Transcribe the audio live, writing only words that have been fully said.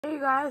Hey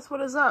guys,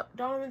 what is up?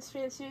 Donovan's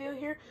Fan Studio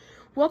here.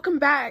 Welcome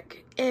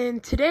back,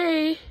 and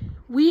today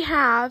we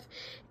have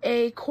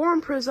a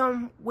Qourum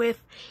Prizzm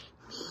with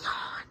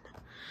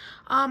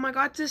neon. I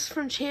got this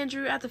from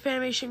Chandrew at the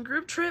Fanimation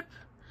group trip.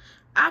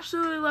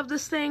 Absolutely love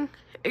this thing,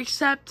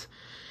 except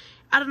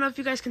I don't know if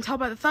you guys can tell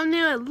by the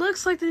thumbnail, it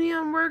looks like the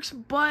neon works,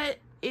 but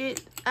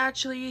it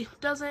actually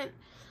doesn't.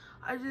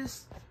 I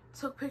just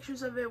took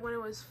pictures of it when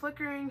it was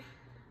flickering.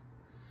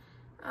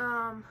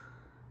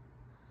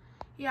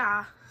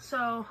 Yeah,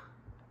 so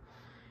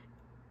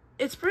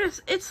it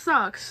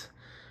sucks,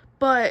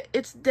 but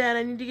it's dead.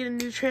 I need to get a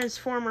new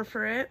transformer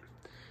for it.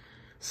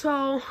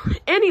 So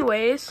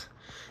anyways,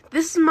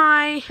 this is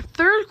my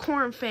third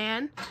Qourum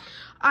fan.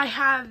 I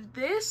have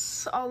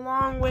this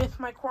along with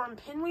my Qourum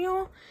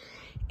pinwheel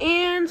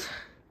and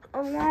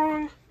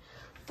along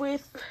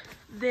with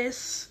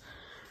this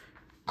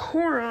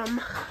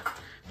Qourum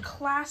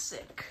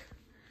classic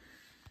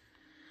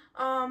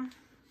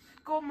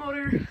gold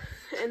motor,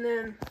 and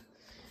then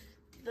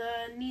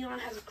the neon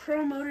has a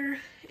chrome motor,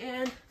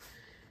 and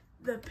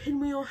the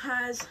pinwheel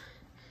has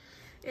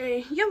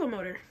a yellow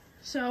motor.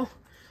 So,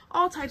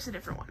 all types of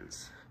different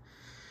ones.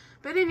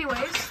 But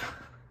anyways,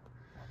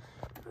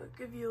 I'll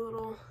give you a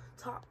little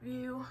top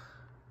view.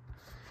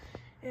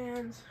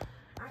 And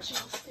actually,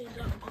 I'll stand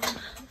up on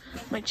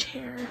my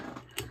chair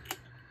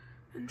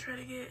and try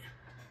to get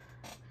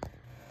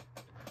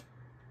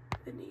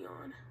the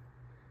neon.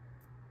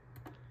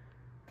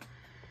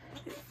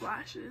 It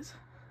flashes.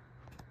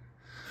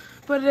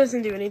 But it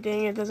doesn't do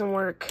anything. It doesn't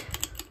work.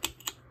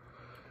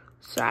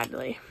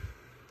 Sadly.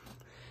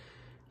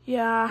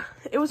 Yeah,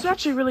 it was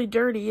actually really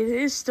dirty. It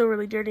is still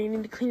really dirty. You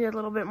need to clean it a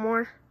little bit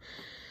more.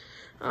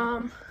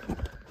 I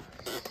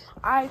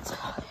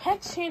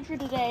text Chandrew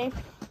today.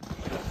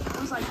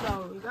 I was like,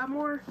 yo, you got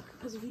more?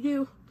 Because if you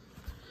do,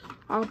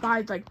 I'll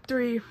buy like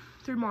two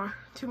more.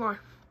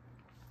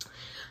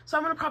 So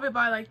I'm going to probably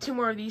buy like 2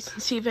 more of these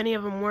and see if any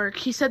of them work.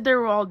 He said they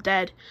were all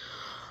dead.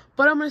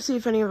 But I'm going to see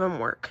if any of them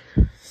work.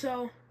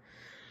 So,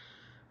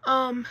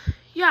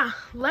 yeah,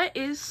 let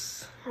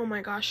us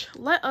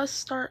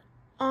start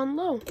on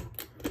low.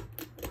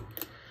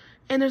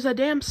 And there's a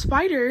damn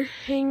spider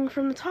hanging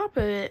from the top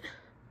of it.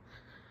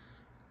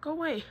 Go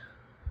away.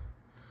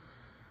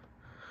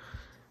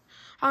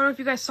 I don't know if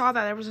you guys saw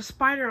that. There was a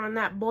spider on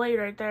that blade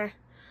right there.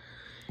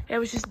 It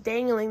was just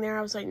dangling there.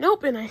 I was like,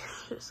 nope. And I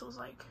just was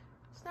like,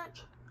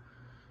 snatch.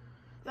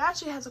 It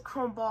actually has a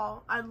chrome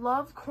ball. I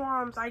love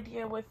Qourum's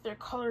idea with their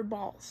colored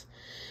balls,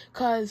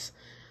 because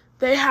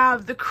they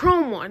have the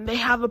chrome one, they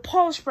have a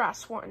polished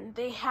brass one,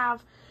 they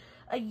have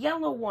a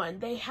yellow one,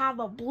 they have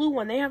a blue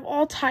one, they have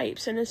all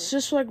types, and it's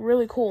just like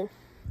really cool.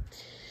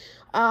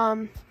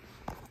 So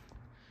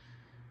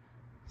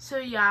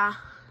yeah,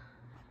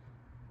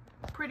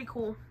 pretty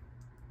cool.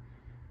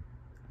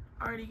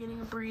 Already getting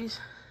a breeze.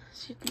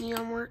 See if the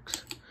neon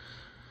works.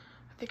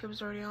 I think it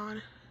was already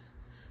on.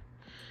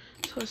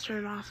 So let's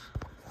turn it off.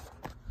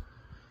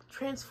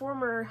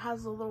 Transformer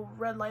has a little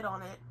red light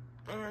on it,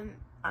 and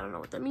I don't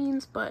know what that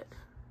means, but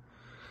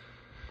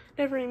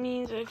whatever it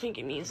means, I think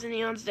it means the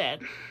neon's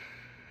dead.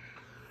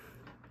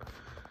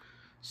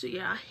 So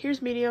yeah,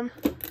 here's medium.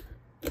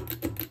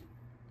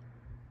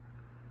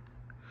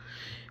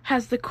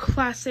 Has the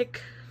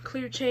classic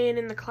clear chain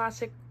and the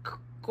classic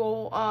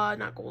gold,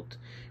 not gold,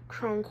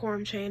 chrome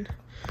Qourum chain.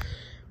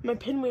 My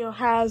pinwheel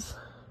has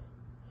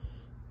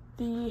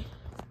the,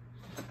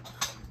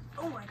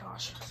 oh my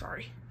gosh,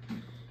 sorry.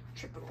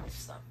 Tripping with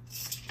stuff.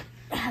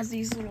 It has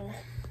these little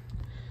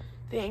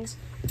things.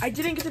 I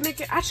didn't get to make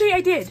it. Actually,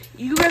 I did.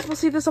 You guys will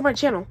see this on my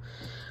channel.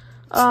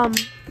 Red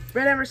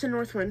Emerson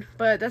Northwind,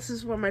 but this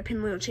is what my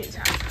pinwheel chains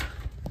have.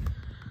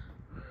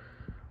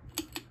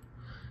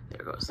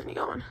 There goes the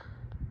neon.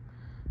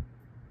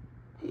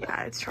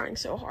 Yeah, it's trying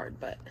so hard,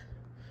 but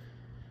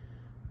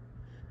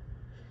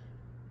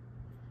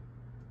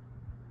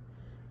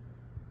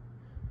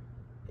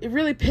it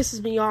really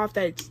pisses me off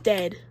that it's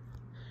dead.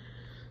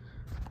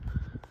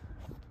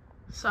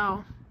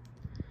 So,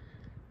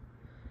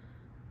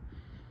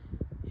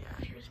 yeah,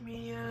 here's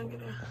media. I'm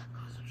gonna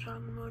close up shot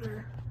on the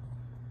motor.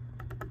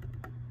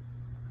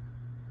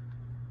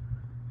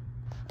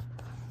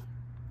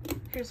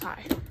 Here's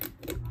high.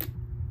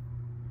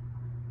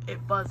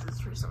 It buzzes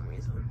for some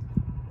reason.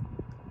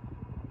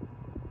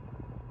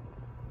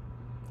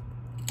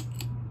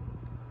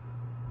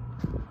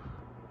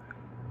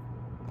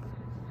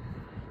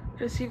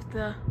 Gonna see if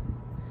the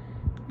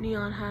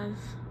neon has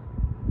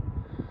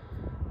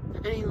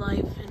any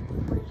life,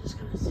 and we're just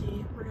gonna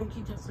see. We're gonna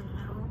keep testing it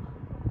out.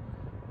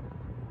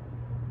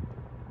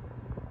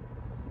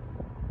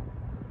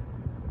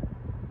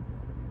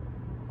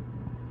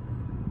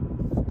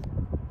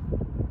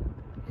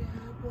 Yeah,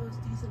 it blows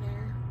decent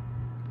air.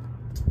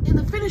 And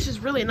the finish is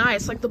really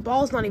nice. Like, the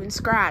ball's not even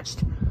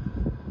scratched.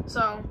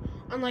 So,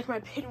 unlike my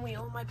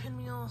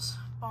pinwheel's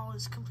ball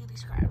is completely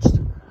scratched.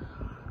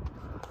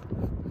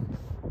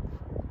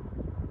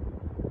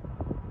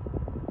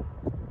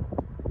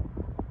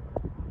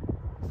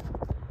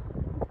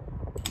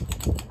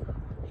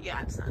 Yeah,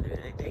 it's not doing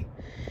anything.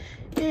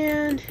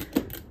 And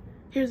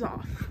here's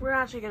off. We're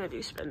actually gonna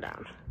do spin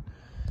down.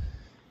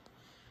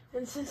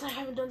 And since I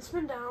haven't done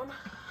spin down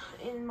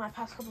in my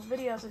past couple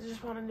videos, I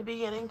just wanted to be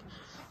getting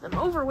them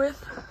over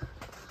with.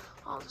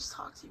 I'll just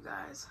talk to you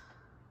guys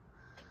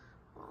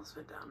while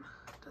spin down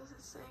does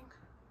its thing.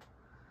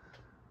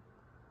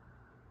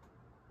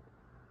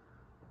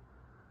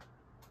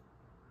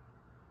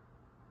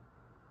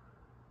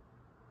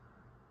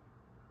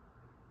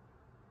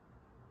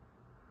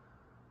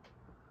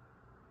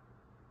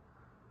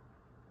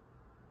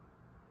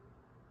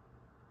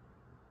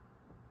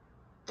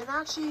 And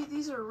actually,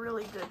 these are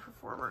really good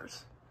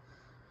performers.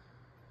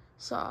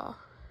 So,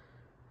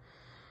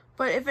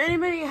 but if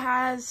anybody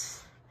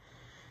has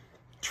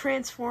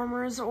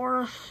Transformers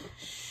or,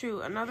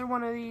 shoot, another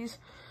one of these,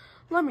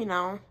 let me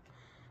know.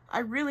 I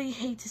really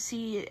hate to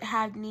see it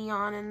have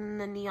neon and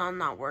the neon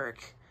not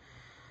work.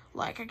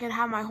 Like, I could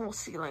have my whole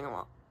ceiling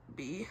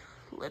be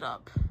lit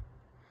up.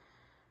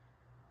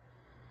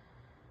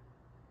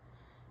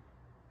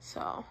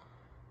 So.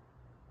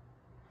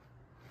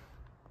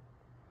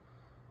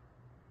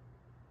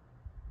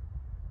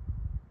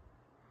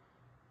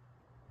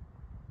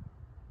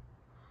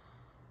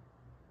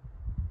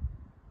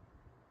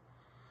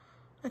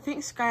 I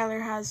think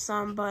Skylar has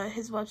some, but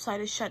his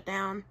website is shut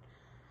down.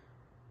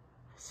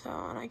 So,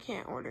 and I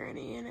can't order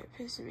any, and it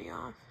pisses me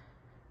off.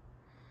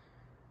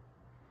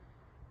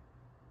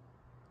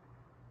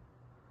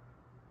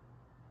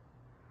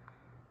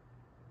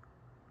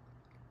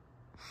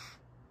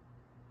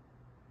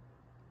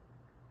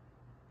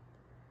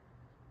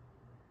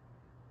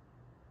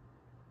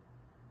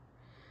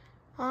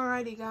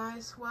 Alrighty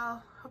guys,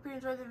 well, hope you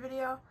enjoyed the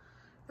video.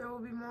 There will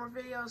be more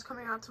videos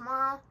coming out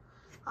tomorrow.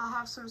 I'll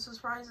have some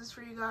surprises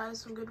for you guys,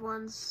 some good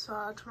ones.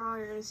 Tomorrow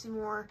you're going to see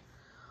more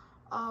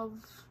of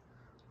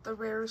the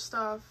rare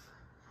stuff.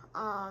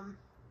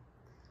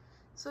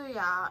 So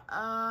yeah,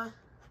 I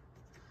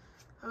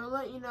will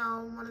let you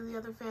know one of the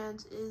other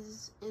fans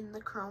is in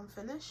the chrome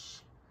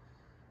finish.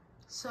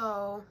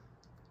 So,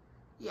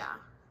 yeah.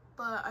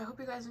 But I hope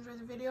you guys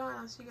enjoyed the video, and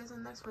I'll see you guys in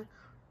the next one.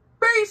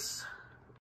 Peace!